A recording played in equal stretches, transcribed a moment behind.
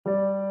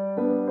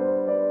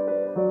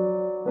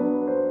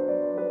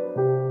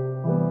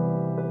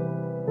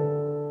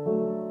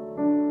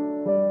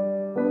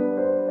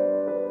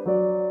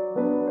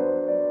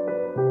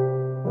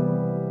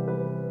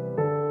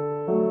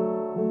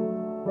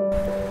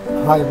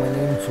Hi, my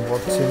name is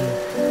Watson,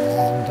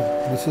 and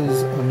this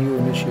is a new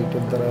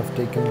initiative that I've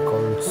taken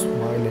called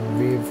Smile and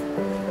Wave.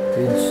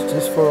 It's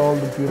just for all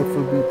the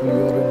beautiful people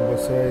here in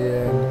Vasai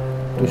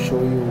and to show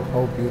you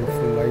how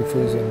beautiful life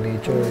is and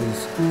nature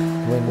is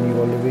when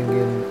you are living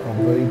in a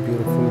very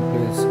beautiful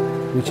place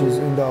which is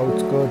in the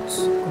outskirts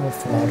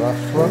of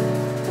Maharashtra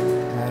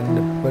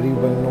and very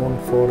well known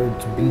for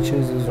its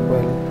beaches as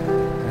well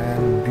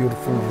and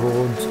beautiful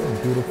roads,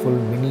 a beautiful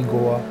mini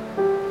Goa,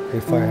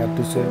 if I had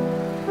to say.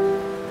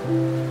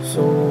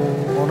 So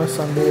on a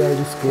Sunday, I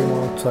just came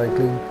out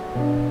cycling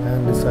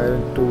and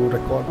decided to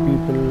record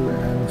people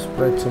and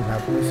spread some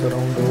happiness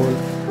around the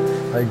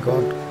world. I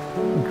got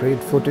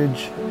great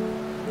footage.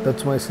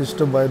 That's my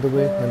sister, by the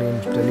way. Her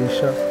name's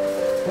Delisha.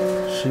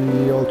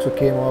 She also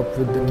came up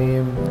with the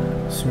name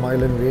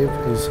Smile and Wave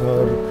is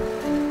her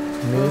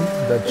name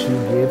that she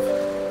gave.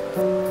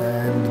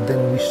 And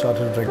then we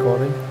started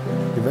recording.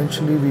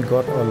 Eventually, we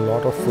got a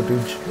lot of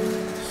footage.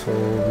 So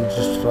we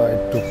just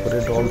tried to put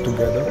it all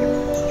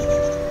together.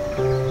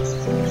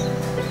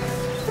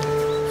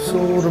 So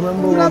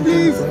remember one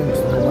thing, friends,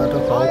 no matter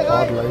how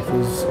hard life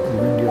is,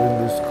 even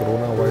during this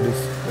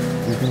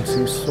coronavirus, you can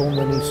see so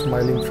many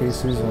smiling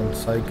faces on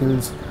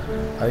cycles.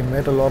 I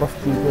met a lot of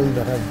people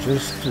that have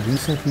just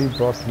recently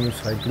brought new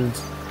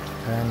cycles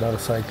and are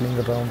cycling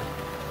around.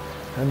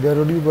 And they're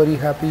really very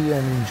happy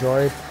and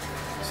enjoy it.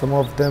 Some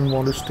of them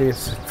want to stay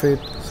fit,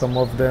 some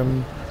of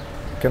them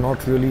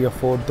cannot really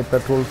afford the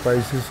petrol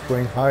prices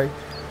going high.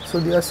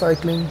 So they are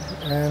cycling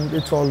and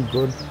it's all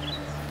good.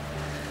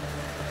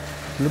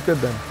 Look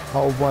at them,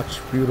 how much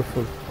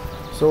beautiful,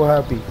 so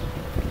happy.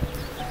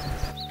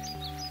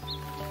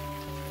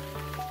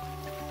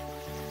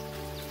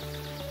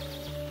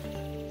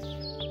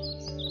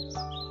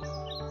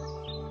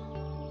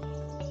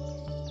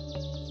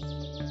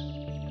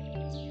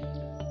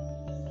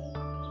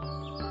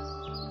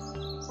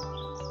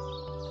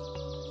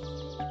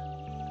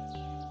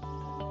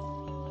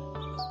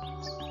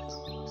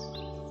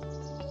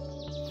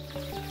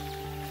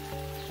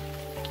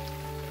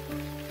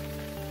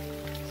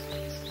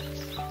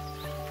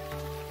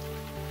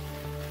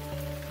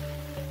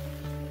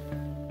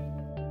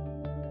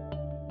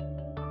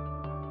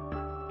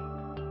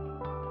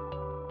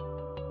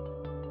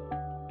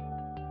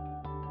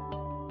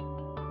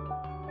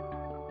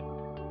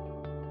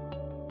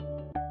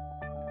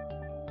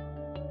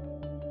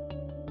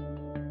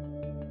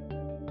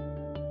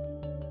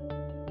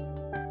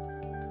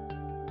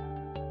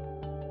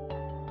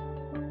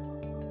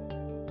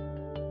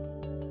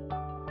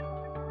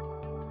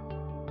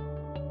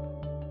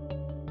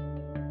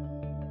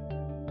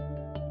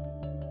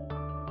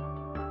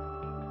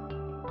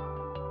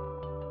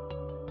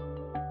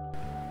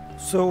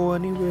 So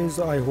anyways,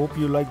 I hope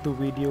you liked the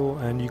video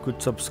and you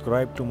could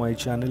subscribe to my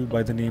channel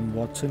by the name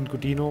Watson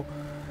Coutinho.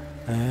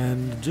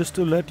 And just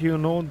to let you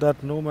know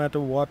that no matter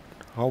what,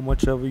 how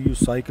much ever you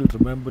cycle,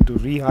 remember to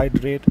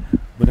rehydrate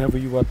whenever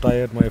you are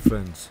tired, my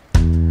friends.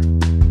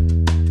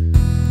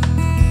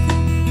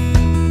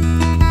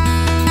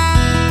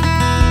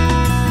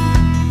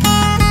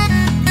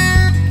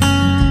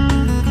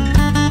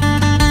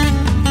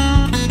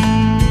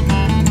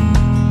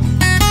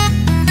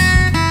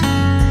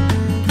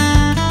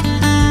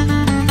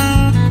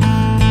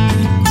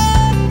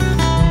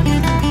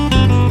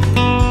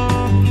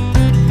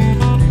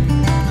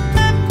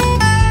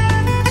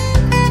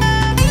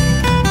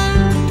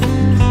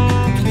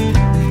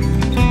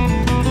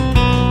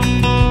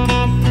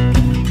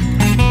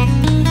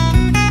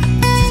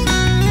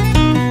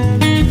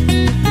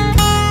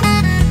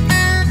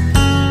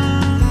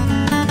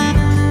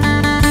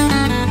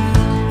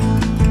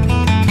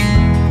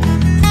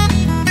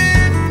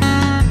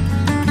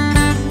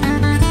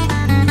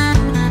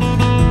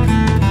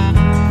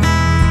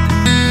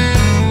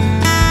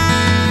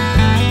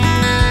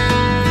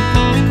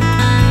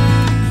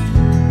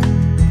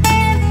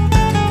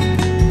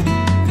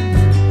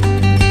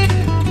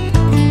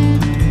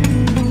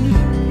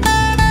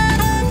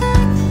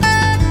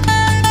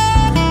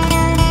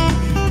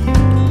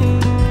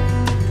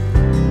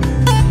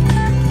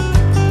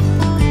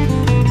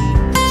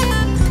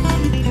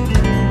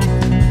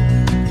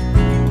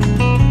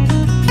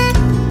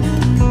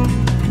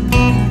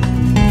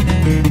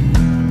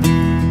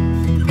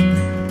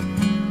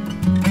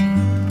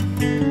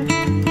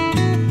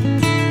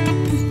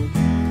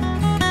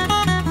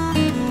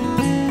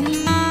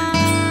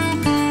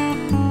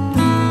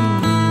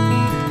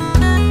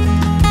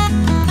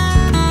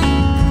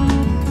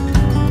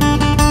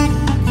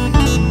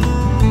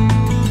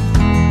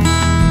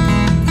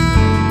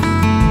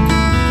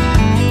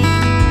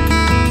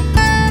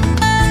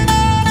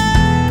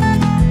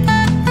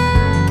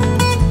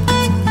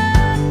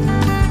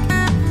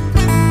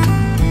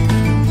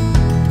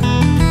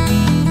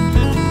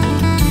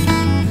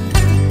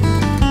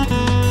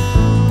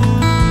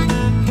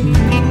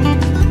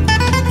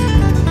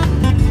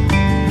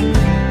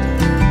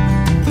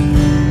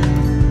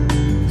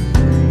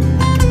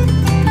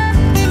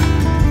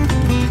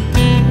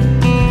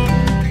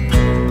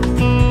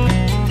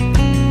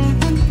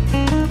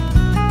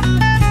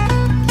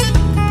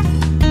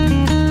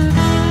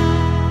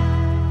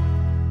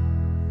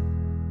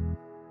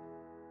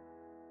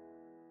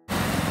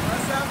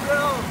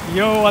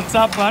 Yo, what's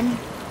up, man?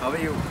 How are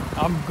you?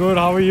 I'm good.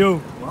 How are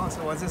you? Wow,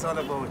 so what's this all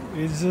about?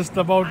 It's just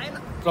about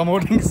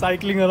promoting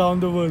cycling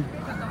around the world.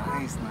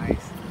 Nice,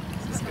 nice.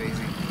 This is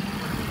crazy.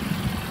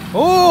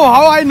 Oh,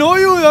 how I know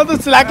you? You're the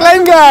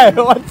slackline guy.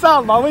 What's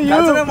up? How are you?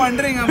 That's what I'm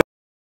wondering.